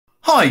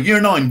Hi,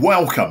 Year 9,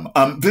 welcome.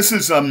 This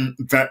is,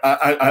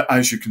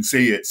 as you can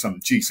see, it's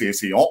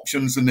GCSE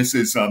options, and this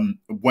is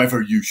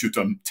whether you should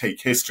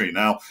take history.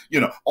 Now,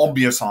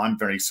 obviously I'm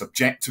very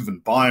subjective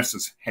and biased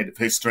as head of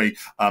history,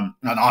 and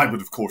I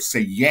would, of course,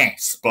 say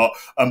yes, but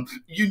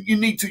you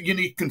need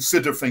to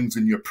consider things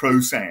in your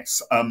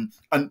process,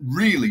 and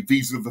really,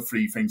 these are the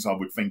three things I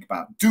would think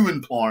about. Do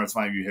employers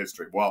value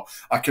history? Well,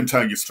 I can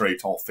tell you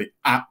straight off, they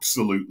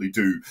absolutely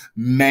do.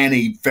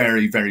 Many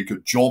very, very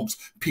good jobs.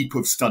 People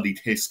have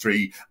studied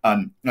history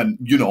and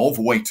all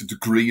the way to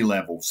degree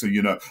level. So,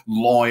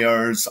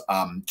 lawyers,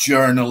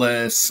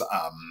 journalists,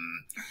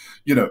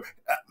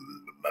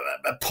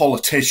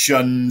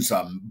 politicians,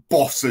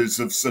 bosses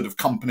of sort of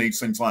companies,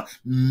 things like that.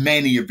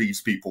 Many of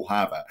these people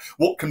have it.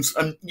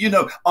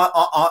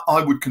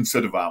 I would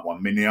consider that one. I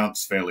mean, the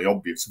answer's fairly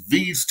obvious.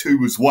 These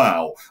two as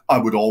well, I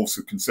would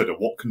also consider.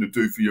 What can it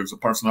do for you as a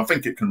person? I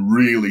think it can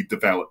really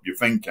develop your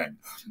thinking,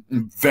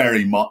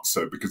 very much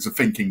so, because the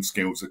thinking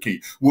skills are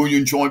key. Will you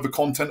enjoy the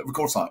content? Of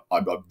course, I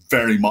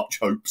very much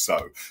hope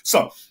so.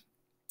 So,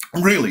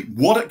 really,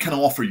 what it can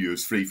offer you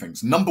is three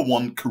things. Number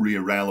one,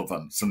 career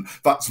relevance. And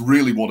that's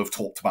really what I've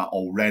talked about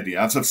already.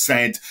 As I've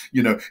said,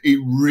 it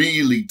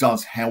really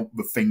does help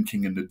the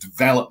thinking and the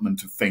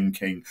development of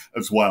thinking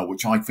as well,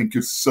 which I think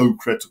is so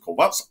critical.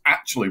 That's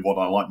actually what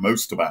I like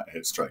most about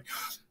history.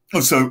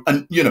 So,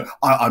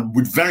 I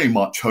would very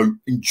much hope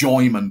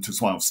enjoyment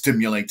as well,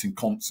 stimulating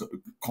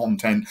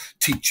content,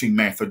 teaching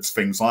methods,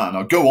 things like that. And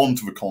I'll go on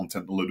to the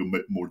content a little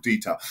bit more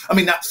detail. I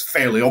mean, that's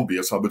fairly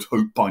obvious. I would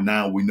hope by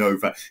now we know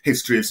that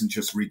history isn't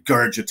just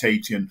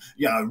regurgitating,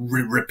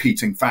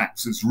 repeating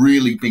facts. It's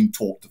really being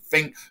taught to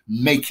think,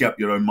 make up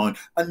your own mind,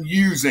 and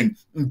using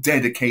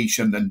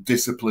dedication and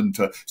discipline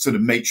to sort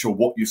of make sure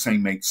what you're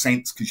saying makes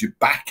sense because you're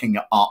backing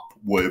it up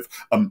with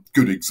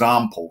good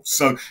examples.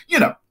 So,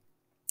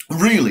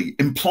 really,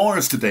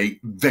 employers today,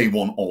 they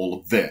want all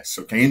of this,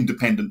 okay?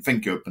 Independent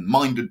thinking,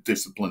 open-minded,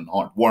 disciplined,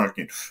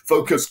 hard-working,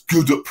 focused,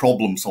 good at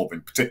problem-solving,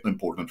 particularly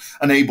important,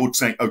 and able to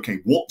say, okay,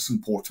 what's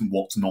important,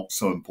 what's not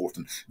so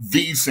important.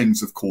 These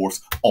things, of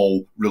course,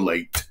 all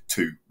relate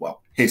to,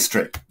 well,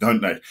 history,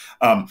 don't they?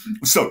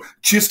 So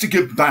just to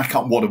give back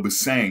up what I was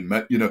saying,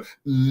 that,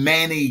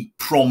 many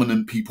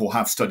prominent people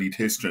have studied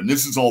history, and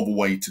this is all the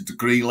way to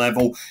degree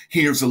level.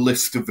 Here's a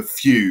list of a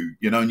few,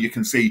 and you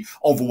can see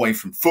all the way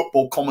from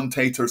football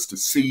commentators to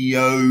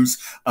CEOs,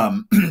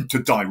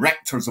 to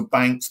directors of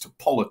banks, to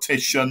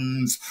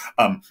politicians,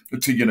 to,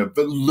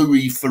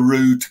 Louis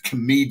Theroux, to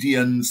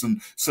comedians,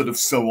 and sort of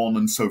so on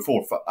and so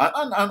forth,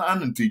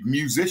 and indeed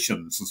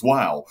musicians as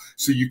well.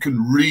 So you can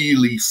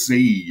really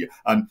see,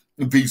 and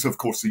these, of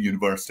course, the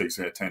universities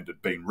they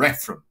attended being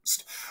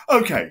referenced.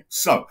 Okay,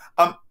 so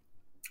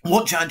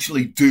what do you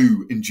actually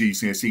do in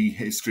GCSE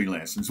history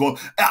lessons? Well,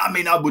 I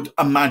mean, I would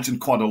imagine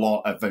quite a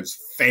lot of those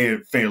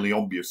fairly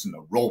obvious,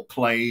 role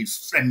plays,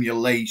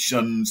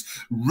 simulations,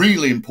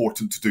 really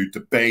important to do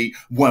debate,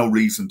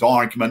 well-reasoned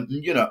argument.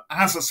 And,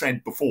 as I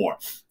said before,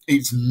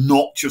 it's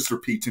not just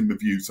repeating the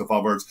views of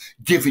others,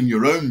 giving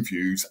your own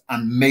views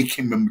and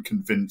making them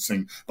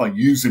convincing by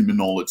using the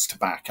knowledge to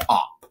back it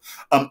up.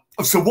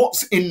 So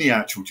what's in the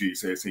actual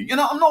GCSE?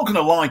 I'm not going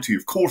to lie to you.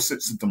 Of course,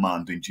 it's a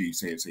demanding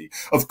GCSE.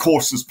 Of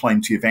course, there's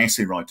plenty of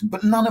essay writing,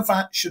 but none of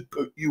that should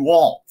put you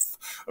off.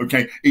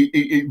 Okay,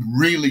 it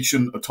really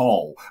shouldn't at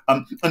all.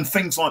 And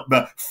things like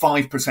the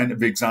 5% of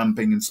the exam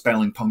being in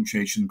spelling,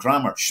 punctuation,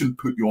 grammar shouldn't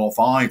put you off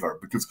either,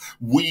 because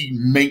we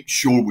make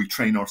sure we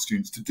train our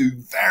students to do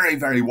very,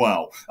 very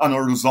well, and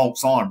our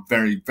results are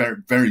very, very,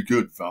 very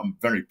good. I'm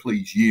very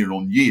pleased year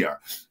on year,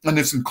 and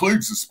this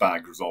includes the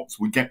SPAG results.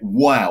 We get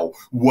well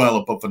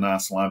above the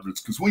national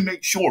average because we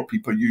make sure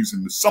people are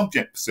using the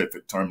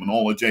subject-specific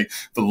terminology,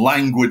 the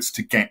language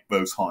to get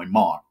those high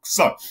marks.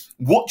 So,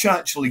 what you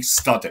actually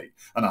study,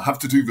 and I have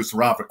to do this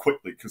rather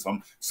quickly because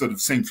I'm sort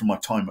of seeing from my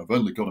time I've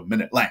only got a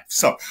minute left.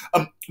 So,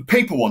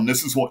 paper one,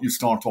 this is what you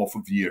start off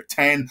with year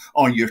 10.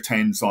 Our year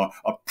 10s are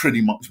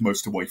pretty much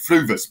most of the way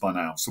through this by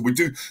now. So we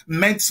do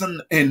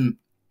medicine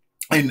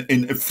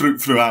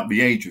throughout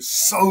the ages.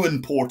 So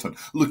important.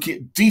 Look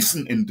at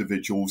decent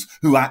individuals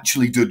who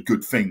actually did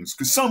good things,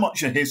 because so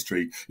much of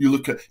history you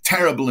look at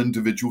terrible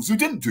individuals who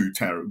didn't do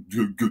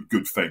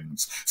good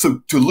things.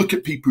 So to look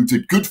at people who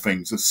did good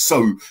things is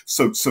so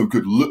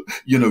good.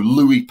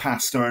 Louis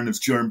Pasteur and his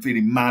germ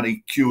feeding,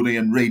 Marie Curie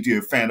and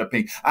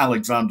radiotherapy,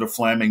 Alexander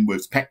Fleming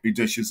with peppy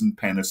dishes and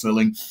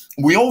penicillin.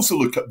 We also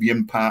look at the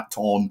impact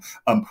on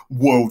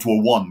World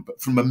War I,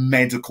 but from a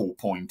medical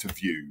point of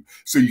view.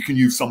 So you can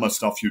use some of the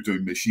stuff you're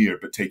doing this year,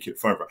 but take it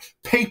further.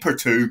 Paper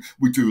 2,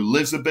 we do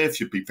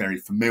Elizabeth. You'll be very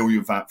familiar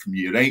with that from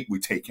year 8. We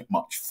take it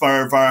much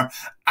further.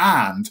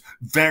 And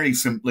very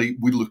simply,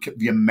 we look at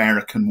the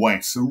American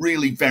West. So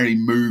really very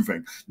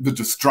moving, the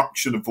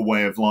destruction of the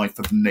way of life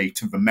of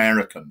Native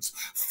Americans.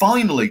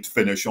 Finally, to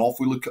finish off,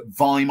 we look at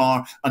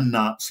Weimar and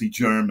Nazi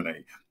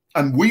Germany.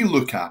 And we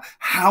look at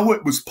how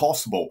it was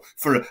possible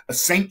for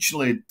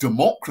essentially a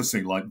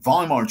democracy like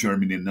Weimar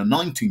Germany in the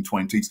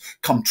 1920s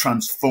come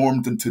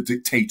transformed into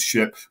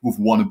dictatorship with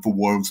one of the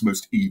world's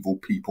most evil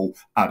people,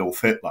 Adolf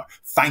Hitler.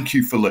 Thank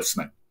you for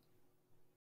listening.